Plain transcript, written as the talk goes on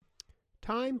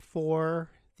Time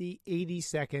for the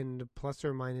 82nd plus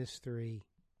or minus 3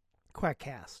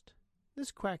 Quackcast.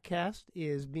 This Quackcast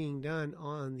is being done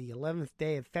on the 11th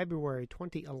day of February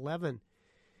 2011,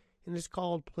 and it's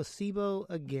called Placebo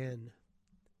Again.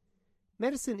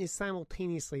 Medicine is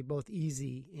simultaneously both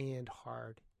easy and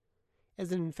hard.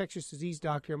 As an infectious disease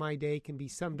doctor, my day can be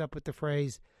summed up with the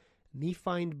phrase, me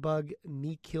find bug,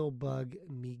 me kill bug,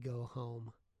 me go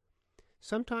home.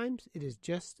 Sometimes it is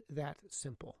just that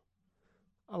simple.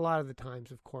 A lot of the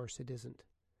times, of course, it isn't.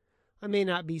 I may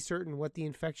not be certain what the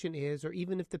infection is or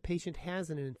even if the patient has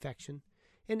an infection,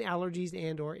 and allergies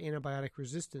and or antibiotic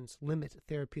resistance limit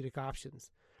therapeutic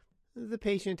options. The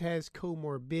patient has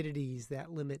comorbidities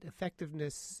that limit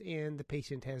effectiveness, and the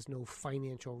patient has no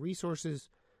financial resources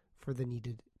for the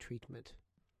needed treatment.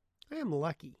 I am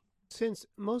lucky, since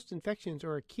most infections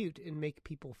are acute and make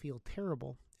people feel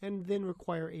terrible, and then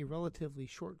require a relatively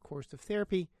short course of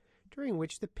therapy, during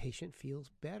which the patient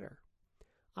feels better.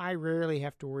 I rarely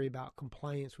have to worry about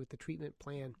compliance with the treatment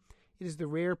plan. It is the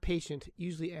rare patient,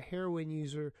 usually a heroin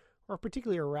user or a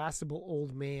particularly irascible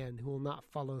old man, who will not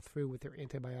follow through with their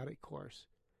antibiotic course.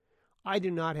 I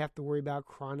do not have to worry about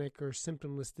chronic or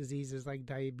symptomless diseases like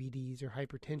diabetes or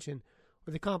hypertension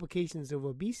or the complications of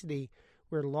obesity,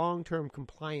 where long-term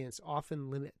compliance often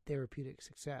limit therapeutic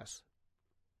success.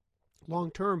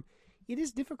 Long-term, it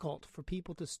is difficult for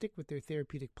people to stick with their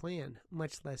therapeutic plan,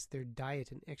 much less their diet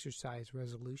and exercise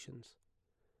resolutions.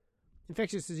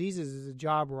 Infectious diseases is a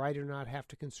job where I do not have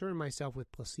to concern myself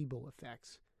with placebo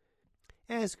effects.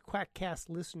 As Quackcast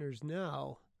listeners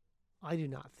know, I do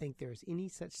not think there is any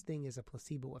such thing as a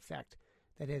placebo effect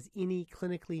that has any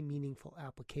clinically meaningful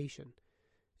application,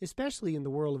 especially in the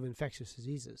world of infectious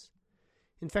diseases.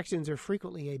 Infections are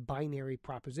frequently a binary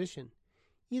proposition.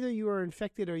 Either you are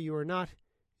infected or you are not,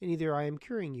 and either I am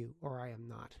curing you or I am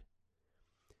not.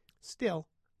 Still,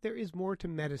 there is more to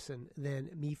medicine than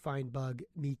me find bug,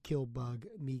 me kill bug,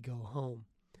 me go home.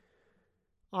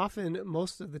 Often,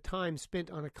 most of the time spent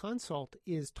on a consult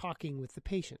is talking with the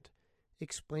patient,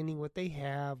 explaining what they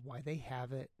have, why they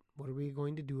have it, what are we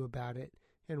going to do about it,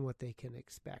 and what they can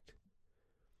expect.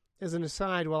 As an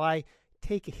aside, while I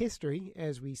take a history,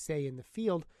 as we say in the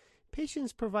field,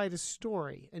 patients provide a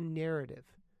story, a narrative.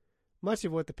 Much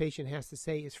of what the patient has to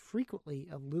say is frequently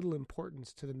of little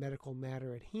importance to the medical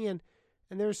matter at hand,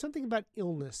 and there is something about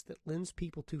illness that lends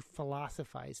people to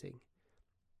philosophizing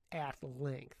at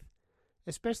length,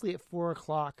 especially at 4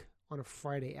 o'clock on a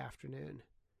Friday afternoon.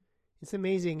 It's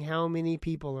amazing how many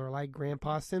people are like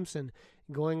Grandpa Simpson,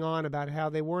 going on about how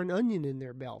they wore an onion in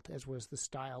their belt, as was the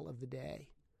style of the day.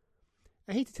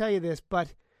 I hate to tell you this,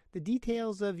 but the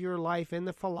details of your life and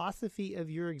the philosophy of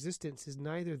your existence is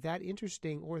neither that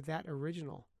interesting or that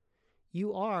original.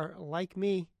 You are, like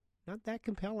me, not that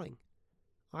compelling.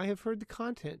 I have heard the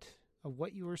content of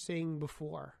what you were saying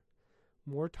before,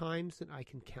 more times than I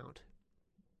can count.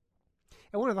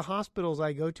 At one of the hospitals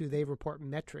I go to, they report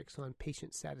metrics on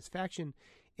patient satisfaction,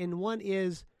 and one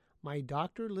is, my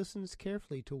doctor listens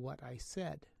carefully to what I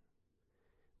said.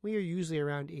 We are usually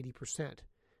around 80%.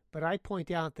 But I point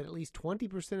out that at least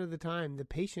 20% of the time the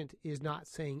patient is not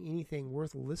saying anything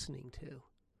worth listening to.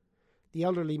 The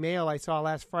elderly male I saw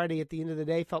last Friday at the end of the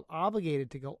day felt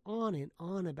obligated to go on and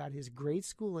on about his grade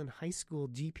school and high school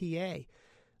GPA,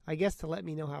 I guess to let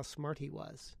me know how smart he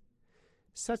was.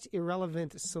 Such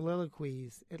irrelevant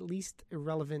soliloquies, at least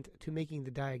irrelevant to making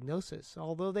the diagnosis,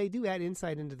 although they do add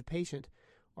insight into the patient,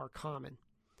 are common.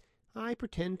 I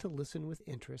pretend to listen with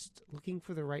interest, looking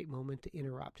for the right moment to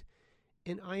interrupt.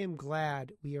 And I am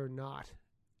glad we are not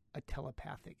a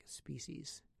telepathic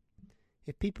species.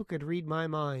 If people could read my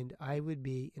mind, I would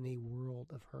be in a world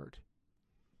of hurt.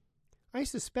 I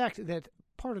suspect that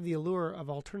part of the allure of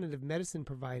alternative medicine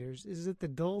providers is that the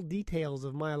dull details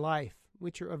of my life,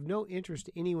 which are of no interest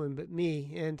to anyone but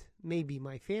me and maybe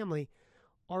my family,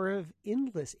 are of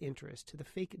endless interest to the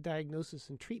fake diagnosis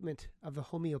and treatment of the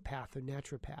homeopath or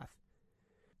naturopath.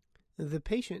 The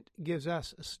patient gives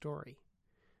us a story.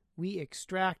 We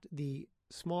extract the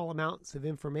small amounts of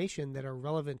information that are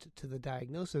relevant to the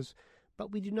diagnosis,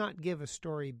 but we do not give a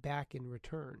story back in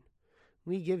return.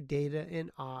 We give data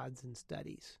and odds and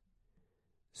studies.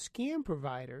 Scam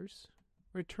providers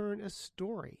return a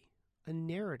story, a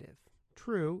narrative.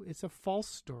 True, it's a false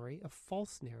story, a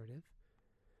false narrative,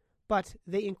 but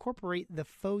they incorporate the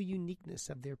faux uniqueness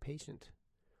of their patient.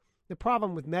 The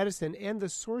problem with medicine and the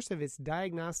source of its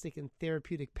diagnostic and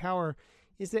therapeutic power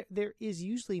is that there is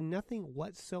usually nothing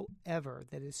whatsoever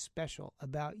that is special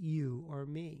about you or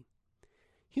me.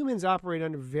 Humans operate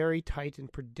under very tight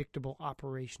and predictable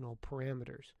operational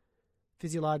parameters,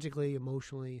 physiologically,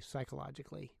 emotionally,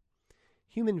 psychologically.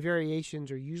 Human variations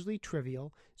are usually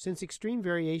trivial, since extreme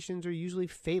variations are usually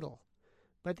fatal.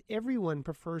 But everyone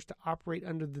prefers to operate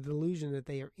under the delusion that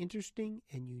they are interesting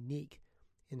and unique,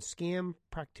 and scam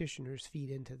practitioners feed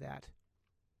into that.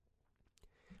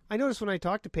 I notice when I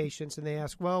talk to patients and they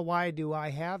ask, well, why do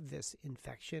I have this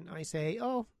infection? I say,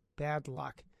 oh, bad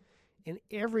luck. And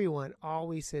everyone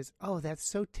always says, oh, that's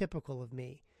so typical of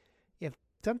me. If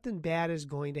something bad is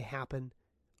going to happen,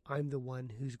 I'm the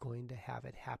one who's going to have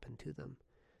it happen to them.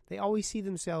 They always see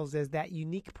themselves as that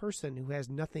unique person who has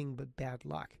nothing but bad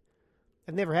luck.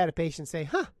 I've never had a patient say,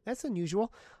 that's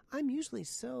unusual. I'm usually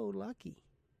so lucky.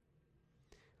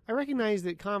 I recognize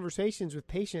that conversations with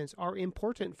patients are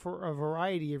important for a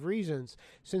variety of reasons,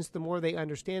 since the more they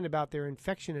understand about their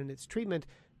infection and its treatment,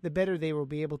 the better they will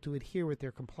be able to adhere with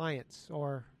their compliance,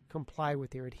 or comply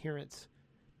with their adherence,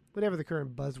 whatever the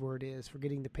current buzzword is for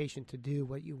getting the patient to do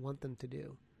what you want them to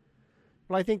do.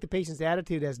 Well, I think the patient's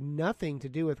attitude has nothing to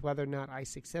do with whether or not I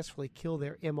successfully kill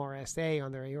their MRSA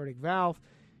on their aortic valve.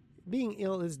 Being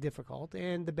ill is difficult,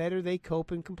 and the better they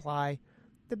cope and comply,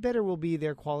 the better will be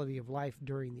their quality of life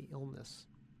during the illness.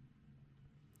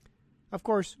 Of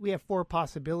course, we have 4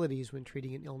 possibilities when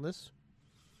treating an illness.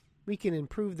 We can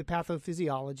improve the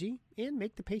pathophysiology and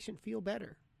make the patient feel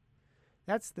better.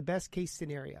 That's the best case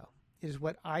scenario. It is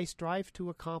what I strive to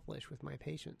accomplish with my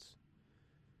patients.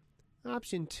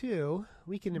 Option 2,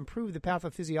 we can improve the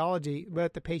pathophysiology,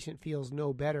 but the patient feels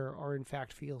no better or in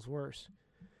fact feels worse.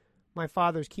 My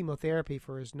father's chemotherapy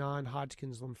for his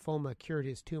non-Hodgkin's lymphoma cured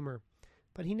his tumor,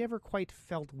 but he never quite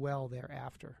felt well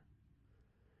thereafter.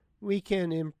 We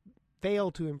can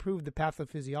fail to improve the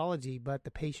pathophysiology, but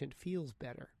the patient feels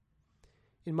better.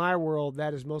 In my world,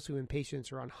 that is mostly when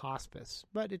patients are on hospice,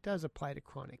 but it does apply to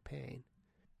chronic pain.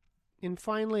 And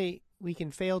finally, we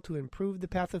can fail to improve the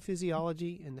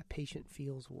pathophysiology and the patient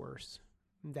feels worse.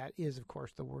 That is, of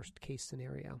course, the worst case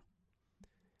scenario.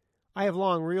 I have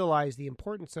long realized the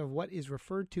importance of what is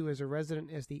referred to as a resident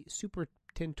as the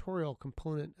supratentorial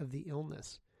component of the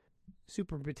illness.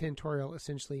 Supratentorial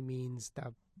essentially means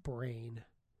the brain.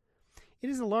 It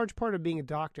is a large part of being a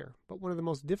doctor, but one of the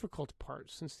most difficult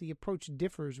parts since the approach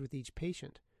differs with each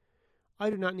patient. I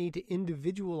do not need to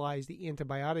individualize the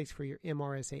antibiotics for your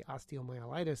MRSA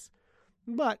osteomyelitis,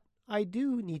 but I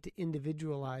do need to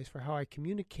individualize for how I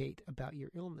communicate about your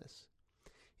illness.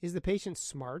 Is the patient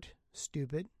smart,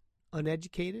 stupid,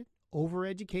 uneducated,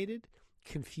 overeducated,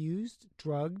 confused,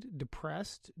 drugged,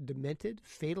 depressed, demented,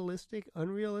 fatalistic,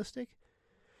 unrealistic?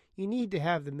 You need to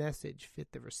have the message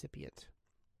fit the recipient.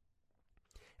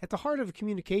 At the heart of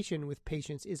communication with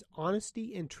patients is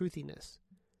honesty and truthiness.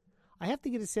 I have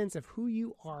to get a sense of who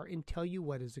you are and tell you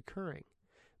what is occurring.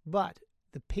 But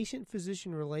the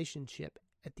patient-physician relationship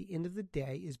at the end of the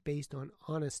day is based on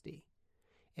honesty.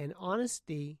 And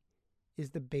honesty is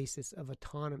the basis of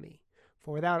autonomy.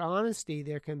 For without honesty,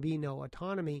 there can be no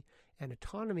autonomy, and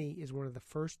autonomy is one of the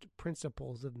first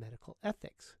principles of medical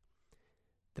ethics.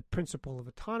 The principle of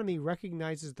autonomy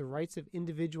recognizes the rights of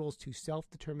individuals to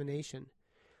self-determination.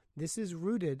 This is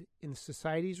rooted in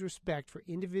society's respect for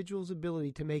individuals'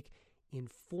 ability to make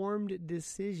informed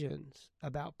decisions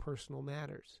about personal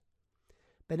matters.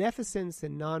 Beneficence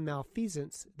and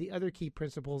non-malfeasance, the other key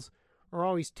principles, are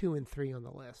always 2 and 3 on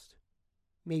the list.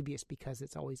 Maybe it's because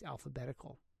it's always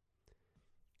alphabetical.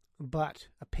 But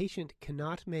a patient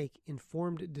cannot make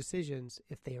informed decisions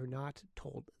if they are not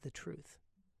told the truth.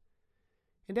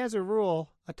 And as a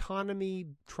rule, autonomy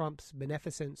trumps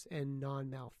beneficence and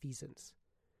non-malfeasance.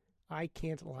 I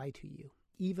can't lie to you,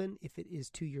 even if it is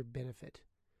to your benefit.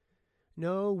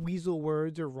 No weasel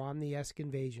words or Romney-esque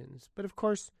invasions, but of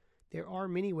course, there are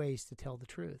many ways to tell the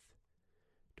truth.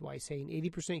 Do I say an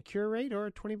 80% cure rate or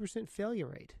a 20% failure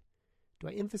rate? Do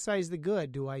I emphasize the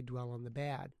good? Do I dwell on the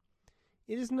bad?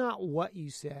 It is not what you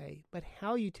say, but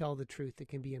how you tell the truth that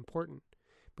can be important,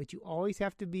 but you always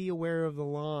have to be aware of the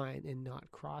line and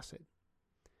not cross it.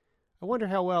 I wonder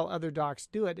how well other docs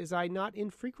do it, as I not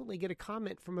infrequently get a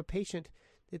comment from a patient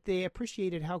that they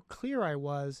appreciated how clear I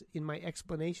was in my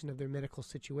explanation of their medical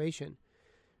situation,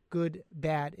 good,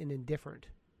 bad, and indifferent,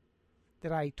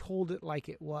 that I told it like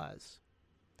it was.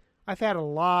 I've had a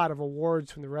lot of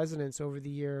awards from the residents over the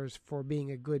years for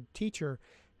being a good teacher.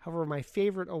 However, my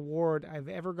favorite award I've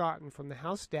ever gotten from the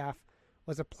house staff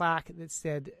was a plaque that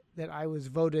said that I was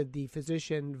voted the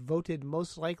physician voted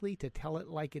most likely to tell it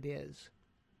like it is.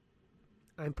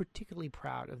 I'm particularly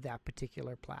proud of that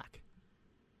particular plaque.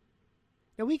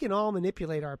 Now, we can all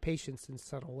manipulate our patients in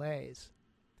subtle ways.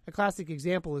 A classic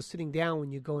example is sitting down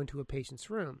when you go into a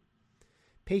patient's room.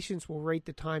 Patients will rate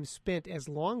the time spent as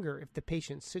longer if the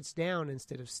patient sits down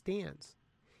instead of stands,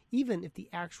 even if the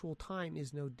actual time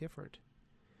is no different.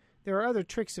 There are other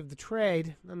tricks of the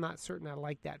trade, I'm not certain I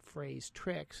like that phrase,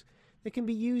 tricks, that can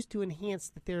be used to enhance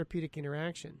the therapeutic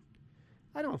interaction.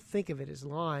 I don't think of it as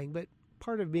lying, but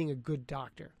part of being a good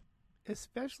doctor,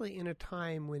 especially in a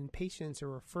time when patients are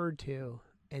referred to,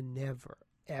 and never,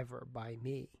 ever by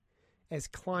me, as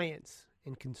clients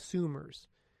and consumers,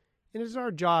 and it is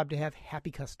our job to have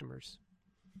happy customers.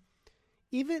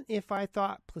 Even if I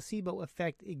thought placebo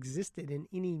effect existed in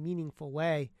any meaningful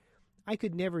way, I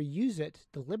could never use it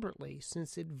deliberately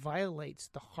since it violates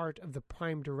the heart of the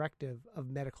prime directive of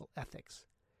medical ethics.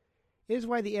 It is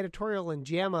why the editorial in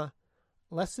JAMA,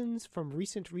 Lessons from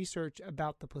Recent Research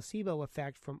About the Placebo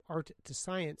Effect from Art to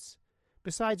Science,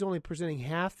 besides only presenting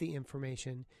half the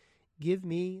information, give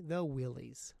me the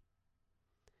willies.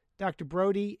 Dr.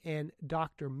 Brody and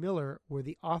Dr. Miller were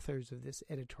the authors of this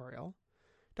editorial.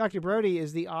 Dr. Brody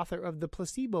is the author of The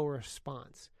Placebo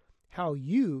Response, How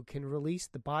You Can Release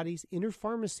the Body's Inner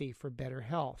Pharmacy for Better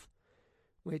Health,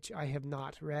 which I have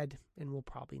not read and will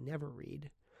probably never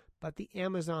read. But the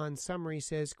Amazon summary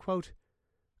says, quote,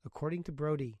 according to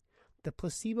Brody, the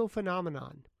placebo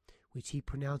phenomenon, which he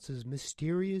pronounces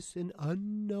mysterious and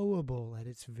unknowable at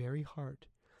its very heart,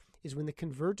 is when the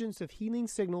convergence of healing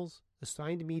signals,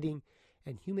 assigned meaning,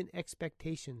 and human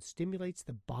expectation stimulates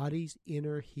the body's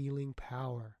inner healing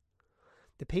power.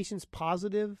 The patient's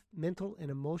positive mental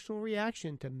and emotional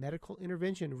reaction to medical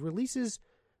intervention releases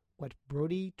what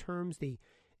Brody terms the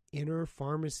inner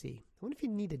pharmacy. I wonder if you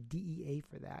need a DEA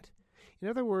for that. In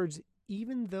other words,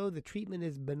 even though the treatment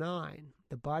is benign,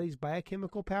 the body's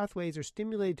biochemical pathways are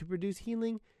stimulated to produce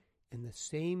healing in the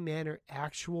same manner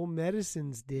actual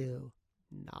medicines do.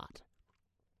 Not.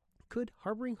 Could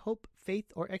harboring hope, faith,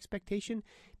 or expectation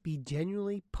be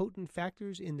genuinely potent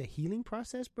factors in the healing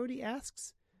process, Brody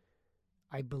asks?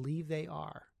 I believe they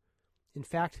are. In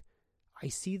fact, I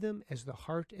see them as the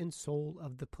heart and soul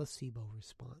of the placebo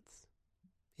response.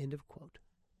 End of quote.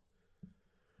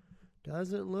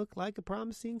 Doesn't look like a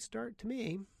promising start to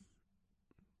me.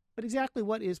 But exactly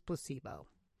what is placebo?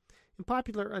 In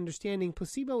popular understanding,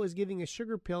 placebo is giving a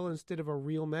sugar pill instead of a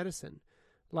real medicine,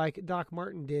 like Doc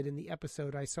Martin did in the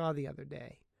episode I saw the other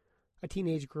day. A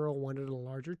teenage girl wanted a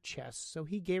larger chest, so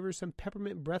he gave her some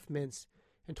peppermint breath mints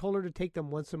and told her to take them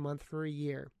once a month for a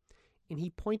year, and he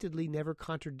pointedly never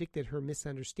contradicted her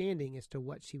misunderstanding as to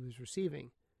what she was receiving.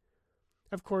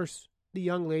 Of course, the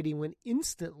young lady went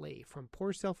instantly from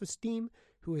poor self-esteem,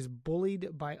 who is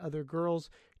bullied by other girls,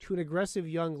 to an aggressive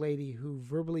young lady who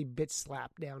verbally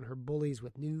bitch-slapped down her bullies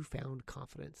with newfound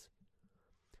confidence.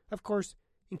 Of course,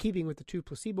 in keeping with the true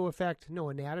placebo effect, no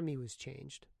anatomy was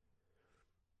changed.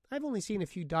 I've only seen a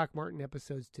few Doc Martin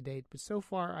episodes to date, but so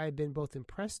far I have been both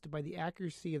impressed by the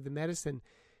accuracy of the medicine,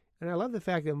 and I love the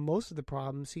fact that most of the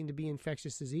problems seem to be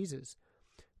infectious diseases.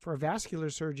 For a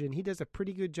vascular surgeon, he does a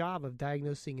pretty good job of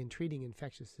diagnosing and treating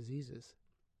infectious diseases.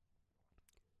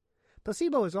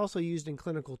 Placebo is also used in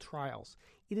clinical trials.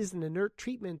 It is an inert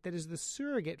treatment that is the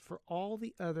surrogate for all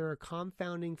the other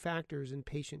confounding factors in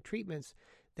patient treatments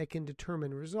that can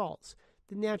determine results.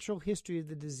 The natural history of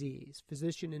the disease,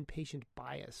 physician and patient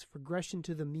bias, regression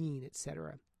to the mean,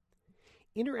 etc.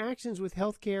 Interactions with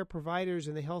healthcare providers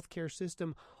and the healthcare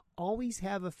system always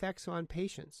have effects on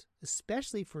patients,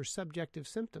 especially for subjective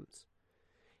symptoms.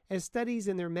 As studies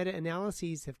and their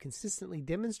meta-analyses have consistently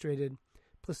demonstrated,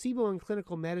 placebo in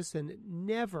clinical medicine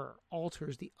never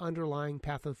alters the underlying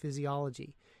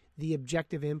pathophysiology, the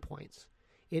objective endpoints.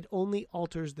 It only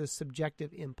alters the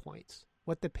subjective endpoints,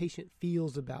 what the patient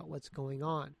feels about what's going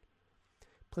on.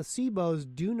 Placebos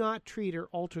do not treat or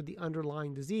alter the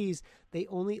underlying disease. They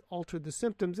only alter the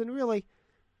symptoms, and really,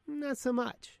 not so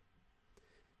much.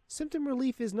 Symptom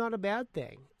relief is not a bad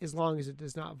thing, as long as it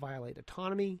does not violate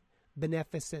autonomy,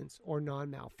 beneficence, or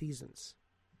non-malfeasance.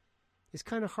 It's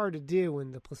kind of hard to do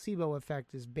when the placebo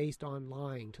effect is based on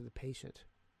lying to the patient.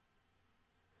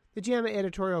 The JAMA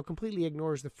editorial completely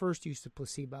ignores the first use of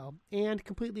placebo and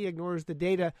completely ignores the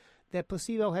data that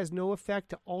placebo has no effect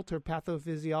to alter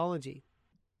pathophysiology.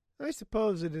 I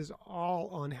suppose it is all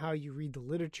on how you read the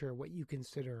literature what you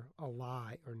consider a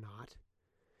lie or not.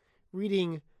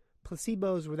 Reading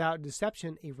Placebos Without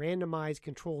Deception, a randomized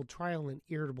controlled trial in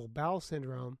irritable bowel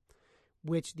syndrome,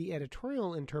 which the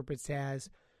editorial interprets as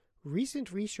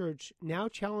recent research now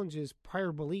challenges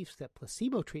prior beliefs that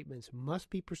placebo treatments must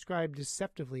be prescribed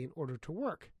deceptively in order to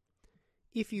work.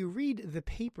 If you read the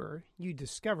paper, you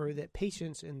discover that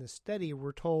patients in the study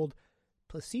were told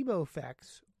placebo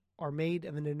effects are made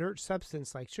of an inert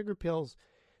substance like sugar pills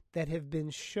that have been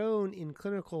shown in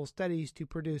clinical studies to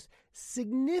produce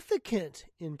significant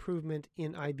improvement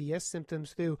in IBS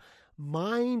symptoms through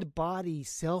mind-body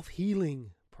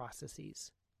self-healing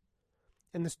processes.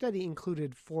 And the study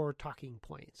included 4 talking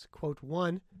points. Quote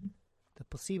 1, the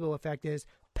placebo effect is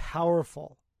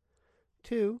powerful.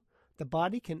 2, the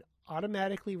body can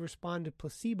automatically respond to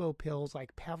placebo pills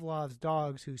like Pavlov's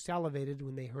dogs who salivated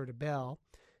when they heard a bell.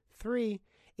 3,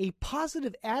 a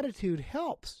positive attitude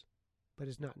helps, but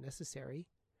is not necessary.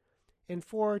 And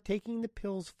 4, taking the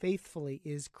pills faithfully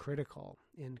is critical.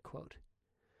 End quote.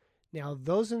 Now,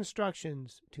 those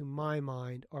instructions, to my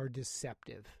mind, are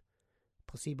deceptive.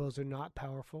 Placebos are not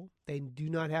powerful. They do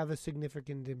not have a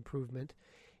significant improvement.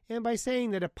 And by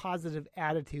saying that a positive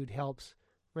attitude helps,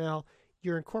 well,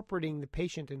 you're incorporating the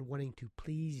patient in wanting to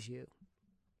please you.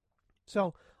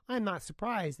 So I'm not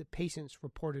surprised that patients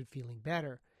reported feeling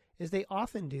better, as they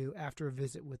often do after a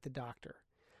visit with the doctor.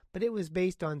 But it was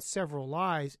based on several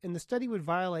lies, and the study would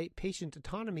violate patient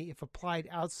autonomy if applied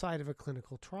outside of a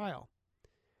clinical trial.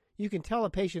 You can tell a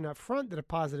patient up front that a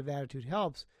positive attitude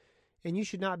helps, and you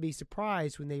should not be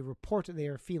surprised when they report that they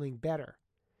are feeling better.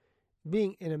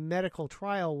 Being in a medical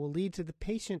trial will lead to the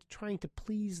patient trying to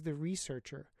please the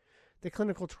researcher, the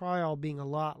clinical trial being a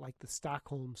lot like the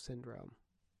Stockholm Syndrome.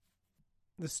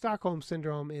 The Stockholm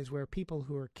Syndrome is where people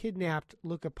who are kidnapped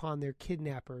look upon their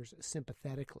kidnappers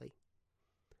sympathetically.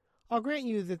 I'll grant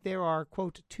you that there are,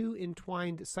 quote, 2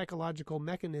 entwined psychological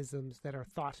mechanisms that are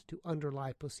thought to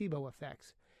underlie placebo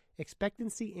effects,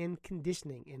 expectancy and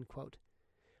conditioning, end quote.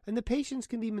 And the patients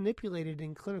can be manipulated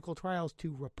in clinical trials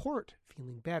to report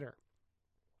feeling better.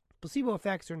 Placebo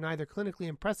effects are neither clinically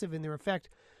impressive in their effect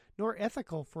nor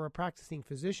ethical for a practicing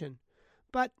physician,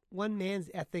 but one man's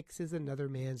ethics is another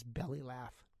man's belly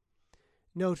laugh.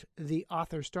 Note, the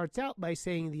author starts out by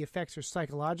saying the effects are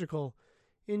psychological,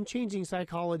 and changing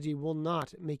psychology will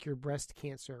not make your breast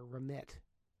cancer remit.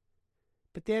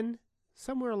 But then,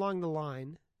 somewhere along the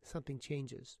line, something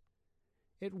changes.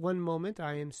 At one moment,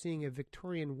 I am seeing a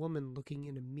Victorian woman looking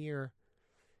in a mirror,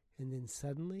 and then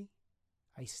suddenly,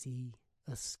 I see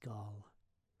a skull.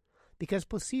 Because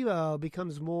placebo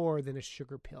becomes more than a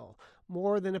sugar pill,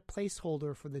 more than a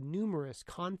placeholder for the numerous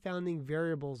confounding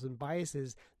variables and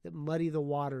biases that muddy the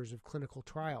waters of clinical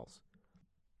trials.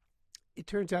 It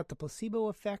turns out the placebo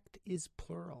effect is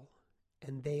plural,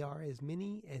 and they are as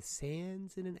many as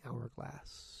sands in an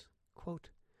hourglass.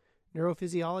 Quote,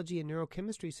 neurophysiology and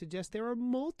neurochemistry suggest there are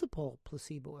multiple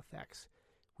placebo effects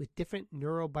with different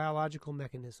neurobiological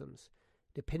mechanisms,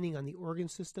 depending on the organ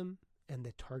system and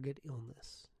the target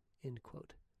illness. End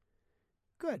quote.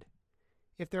 Good.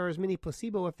 If there are as many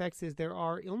placebo effects as there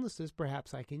are illnesses,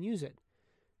 perhaps I can use it.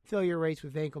 Failure rates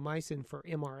with vancomycin for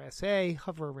MRSA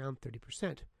hover around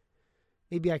 30%.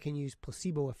 Maybe I can use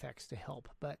placebo effects to help,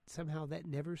 but somehow that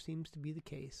never seems to be the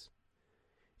case.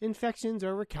 Infections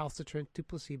are recalcitrant to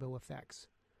placebo effects.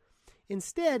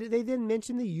 Instead, they then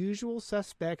mention the usual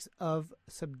suspects of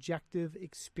subjective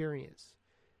experience,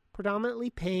 predominantly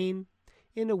pain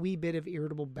and a wee bit of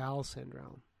irritable bowel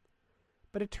syndrome.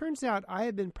 But it turns out I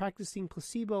have been practicing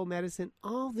placebo medicine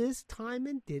all this time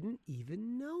and didn't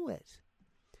even know it.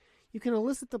 You can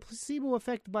elicit the placebo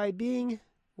effect by being,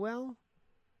 well,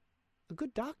 a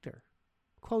good doctor.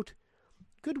 Quote,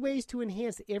 good ways to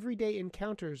enhance everyday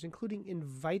encounters, including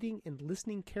inviting and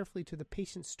listening carefully to the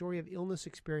patient's story of illness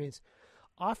experience,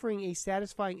 offering a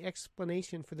satisfying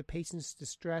explanation for the patient's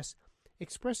distress,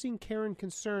 expressing care and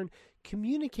concern,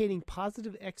 communicating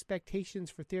positive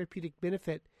expectations for therapeutic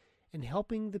benefit, and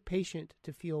helping the patient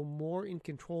to feel more in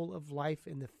control of life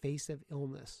in the face of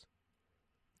illness.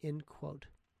 End quote.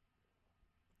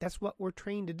 That's what we're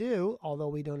trained to do, although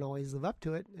we don't always live up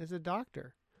to it as a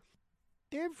doctor.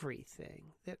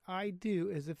 Everything that I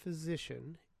do as a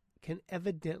physician can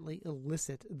evidently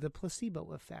elicit the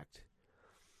placebo effect.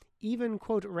 Even,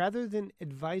 quote, rather than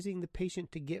advising the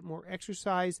patient to get more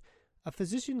exercise, a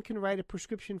physician can write a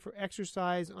prescription for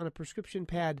exercise on a prescription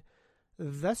pad,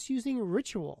 thus using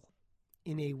ritual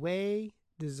in a way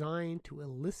designed to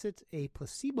elicit a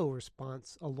placebo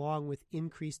response along with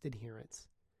increased adherence.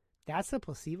 That's a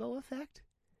placebo effect?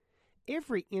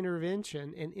 Every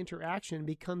intervention and interaction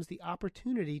becomes the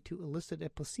opportunity to elicit a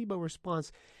placebo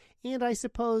response, and I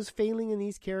suppose failing in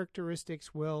these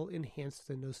characteristics will enhance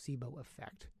the nocebo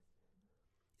effect.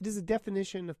 It is a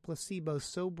definition of placebo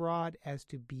so broad as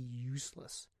to be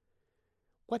useless.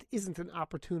 What isn't an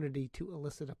opportunity to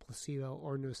elicit a placebo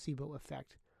or nocebo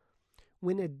effect?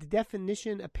 When a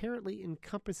definition apparently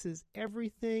encompasses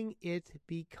everything, it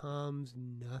becomes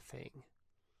nothing.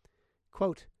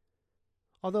 Quote,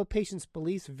 although patients'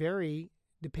 beliefs vary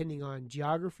depending on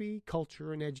geography,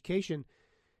 culture, and education,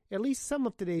 at least some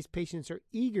of today's patients are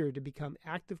eager to become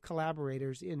active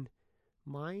collaborators in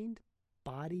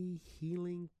mind-body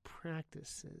healing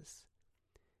practices.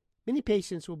 Many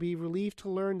patients will be relieved to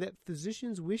learn that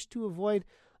physicians wish to avoid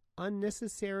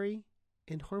unnecessary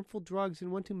and harmful drugs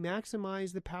and want to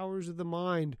maximize the powers of the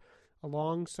mind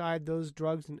alongside those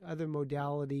drugs and other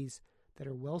modalities that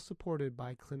are well supported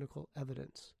by clinical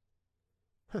evidence.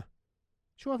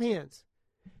 Show of hands.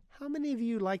 How many of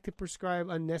you like to prescribe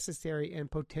unnecessary and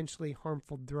potentially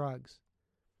harmful drugs?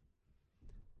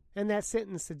 And that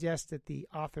sentence suggests that the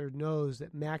author knows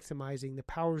that maximizing the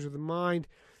powers of the mind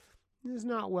is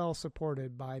not well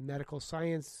supported by medical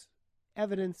science,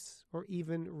 evidence, or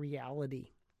even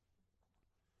reality.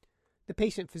 The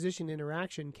patient-physician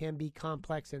interaction can be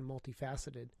complex and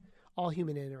multifaceted. All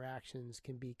human interactions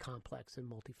can be complex and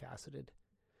multifaceted.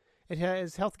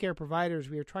 As healthcare providers,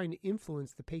 we are trying to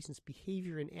influence the patient's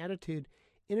behavior and attitude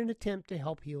in an attempt to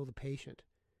help heal the patient.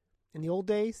 In the old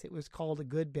days, it was called a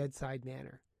good bedside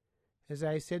manner. As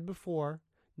I said before,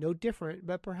 no different,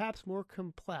 but perhaps more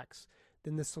complex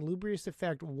than the salubrious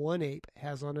effect one ape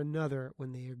has on another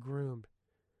when they are groomed.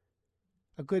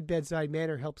 A good bedside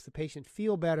manner helps the patient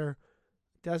feel better,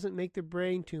 doesn't make their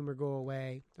brain tumor go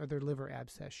away or their liver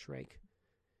abscess shrink.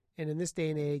 And in this day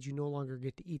and age, you no longer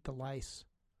get to eat the lice.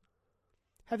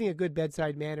 Having a good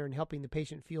bedside manner and helping the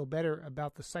patient feel better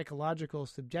about the psychological,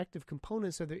 subjective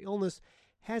components of their illness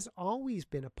has always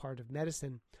been a part of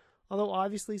medicine, although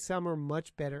obviously some are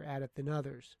much better at it than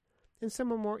others, and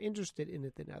some are more interested in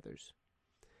it than others.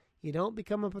 You don't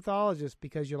become a pathologist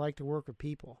because you like to work with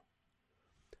people.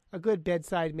 A good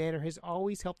bedside manner has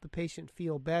always helped the patient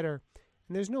feel better,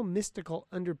 and there's no mystical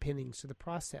underpinnings to the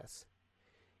process.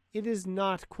 It is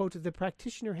not, quote, the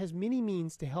practitioner has many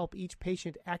means to help each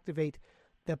patient activate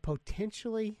the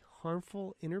potentially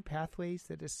harmful inner pathways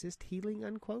that assist healing,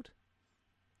 unquote.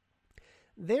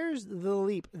 There's the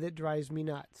leap that drives me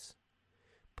nuts.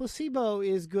 Placebo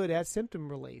is good at symptom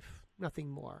relief,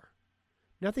 nothing more.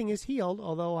 Nothing is healed,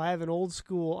 although I have an old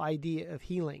school idea of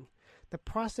healing. The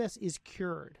process is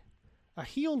cured. A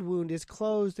healed wound is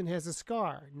closed and has a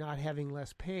scar, not having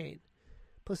less pain.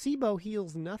 Placebo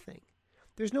heals nothing.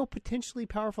 There's no potentially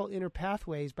powerful inner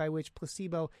pathways by which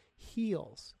placebo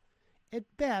heals. At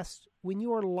best, when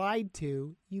you are lied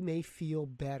to, you may feel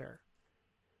better.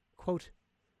 Quote,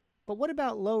 but what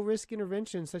about low-risk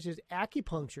interventions such as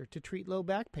acupuncture to treat low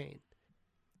back pain?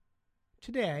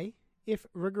 Today, if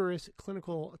rigorous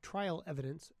clinical trial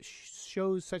evidence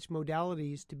shows such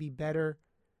modalities to be better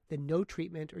than no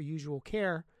treatment or usual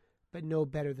care, but no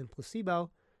better than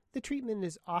placebo, the treatment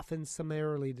is often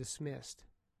summarily dismissed,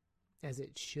 as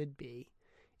it should be.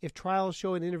 If trials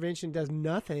show an intervention does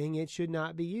nothing, it should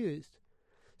not be used.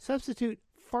 Substitute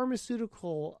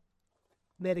pharmaceutical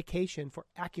medication for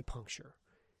acupuncture.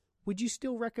 Would you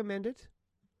still recommend it?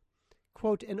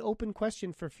 Quote, an open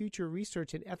question for future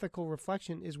research and ethical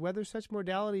reflection is whether such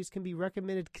modalities can be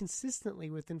recommended consistently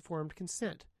with informed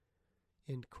consent.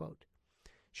 End quote.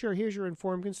 Sure, here's your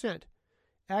informed consent.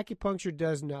 Acupuncture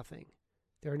does nothing.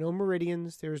 There are no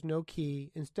meridians, there is no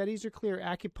key, and studies are clear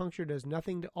acupuncture does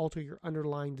nothing to alter your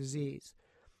underlying disease.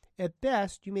 At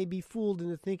best, you may be fooled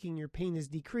into thinking your pain is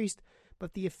decreased,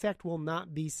 but the effect will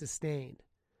not be sustained.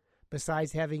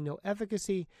 Besides having no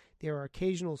efficacy, there are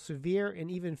occasional severe and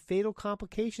even fatal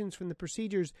complications from the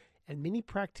procedures, and many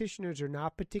practitioners are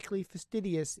not particularly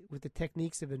fastidious with the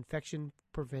techniques of infection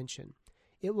prevention.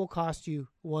 It will cost you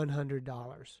 $100. Do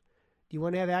you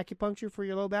want to have acupuncture for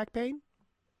your low back pain?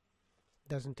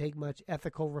 Doesn't take much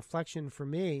ethical reflection for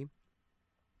me.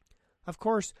 Of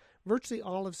course, virtually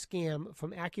all of scam,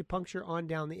 from acupuncture on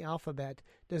down the alphabet,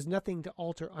 does nothing to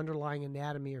alter underlying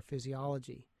anatomy or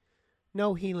physiology.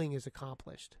 No healing is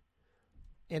accomplished.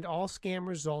 And all scam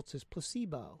results is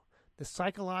placebo, the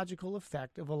psychological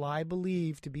effect of a lie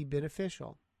believed to be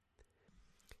beneficial.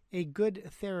 A good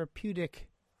therapeutic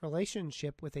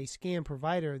relationship with a scam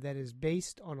provider that is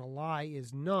based on a lie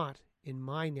is not, in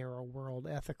my narrow world,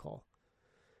 ethical.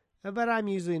 But I'm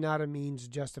usually not a means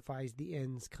justifies the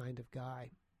ends kind of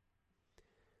guy.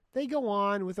 They go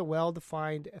on with a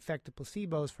well-defined effect of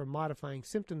placebos for modifying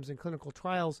symptoms in clinical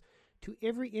trials to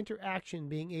every interaction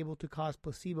being able to cause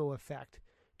placebo effect,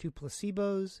 to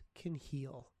placebos can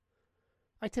heal.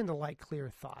 I tend to like clear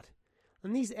thought,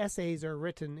 and these essays are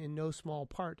written in no small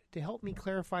part to help me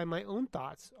clarify my own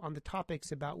thoughts on the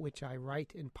topics about which I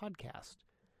write and podcast.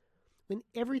 When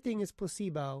everything is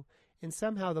placebo, and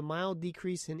somehow the mild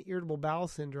decrease in irritable bowel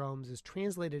syndromes is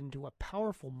translated into a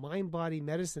powerful mind-body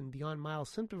medicine beyond mild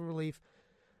symptom relief,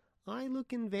 I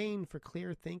look in vain for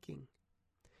clear thinking.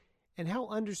 And how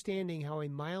understanding how a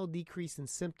mild decrease in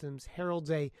symptoms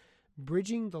heralds a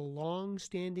bridging the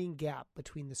long-standing gap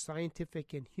between the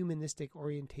scientific and humanistic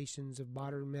orientations of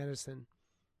modern medicine,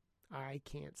 I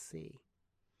can't see.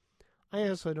 I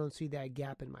also don't see that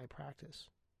gap in my practice.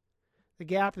 The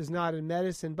gap is not in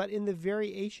medicine, but in the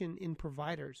variation in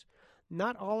providers,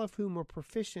 not all of whom are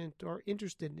proficient or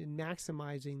interested in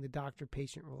maximizing the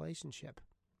doctor-patient relationship.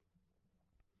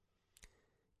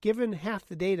 Given half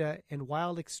the data and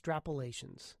wild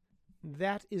extrapolations,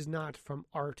 that is not from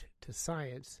art to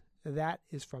science. That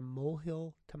is from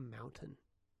molehill to mountain.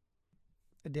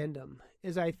 Addendum.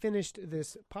 As I finished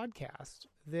this podcast,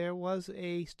 there was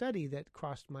a study that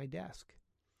crossed my desk.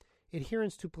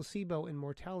 Adherence to placebo and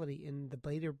mortality in the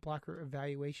beta blocker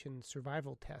evaluation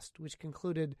survival test, which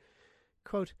concluded,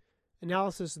 quote,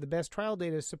 analysis of the best trial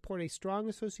data support a strong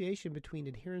association between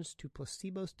adherence to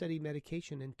placebo study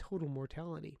medication and total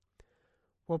mortality.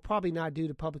 While probably not due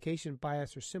to publication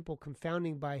bias or simple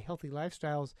confounding by healthy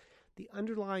lifestyles, the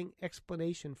underlying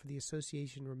explanation for the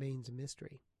association remains a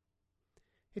mystery.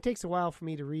 It takes a while for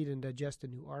me to read and digest a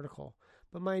new article,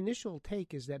 but my initial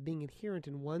take is that being adherent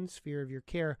in one sphere of your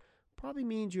care probably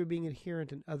means you're being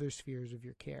adherent in other spheres of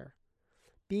your care.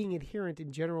 Being adherent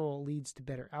in general leads to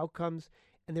better outcomes,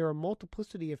 and there are a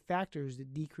multiplicity of factors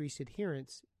that decrease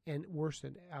adherence and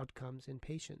worsen outcomes in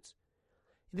patients.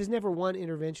 It is never one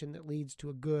intervention that leads to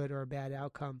a good or a bad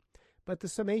outcome, but the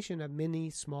summation of many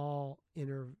small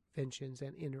interventions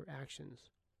and interactions.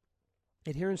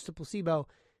 Adherence to placebo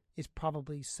is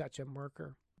probably such a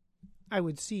marker. I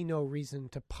would see no reason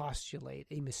to postulate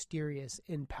a mysterious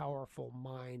and powerful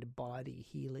mind-body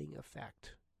healing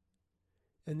effect.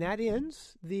 And that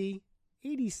ends the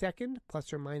 82nd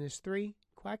plus or minus 3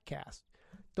 Quackcast.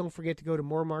 Don't forget to go to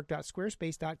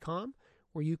moremark.squarespace.com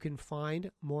where you can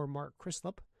find more Mark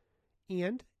Crislip,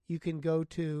 and you can go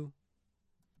to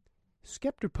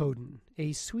Skeptopoden,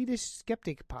 a Swedish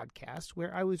skeptic podcast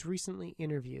where I was recently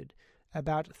interviewed.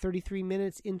 About 33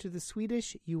 minutes into the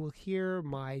Swedish, you will hear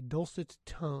my dulcet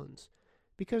tones,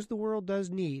 because the world does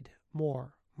need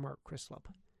more Mark Crislip.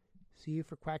 See you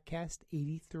for Quackcast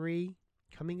 83,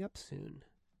 coming up soon.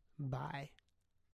 Bye.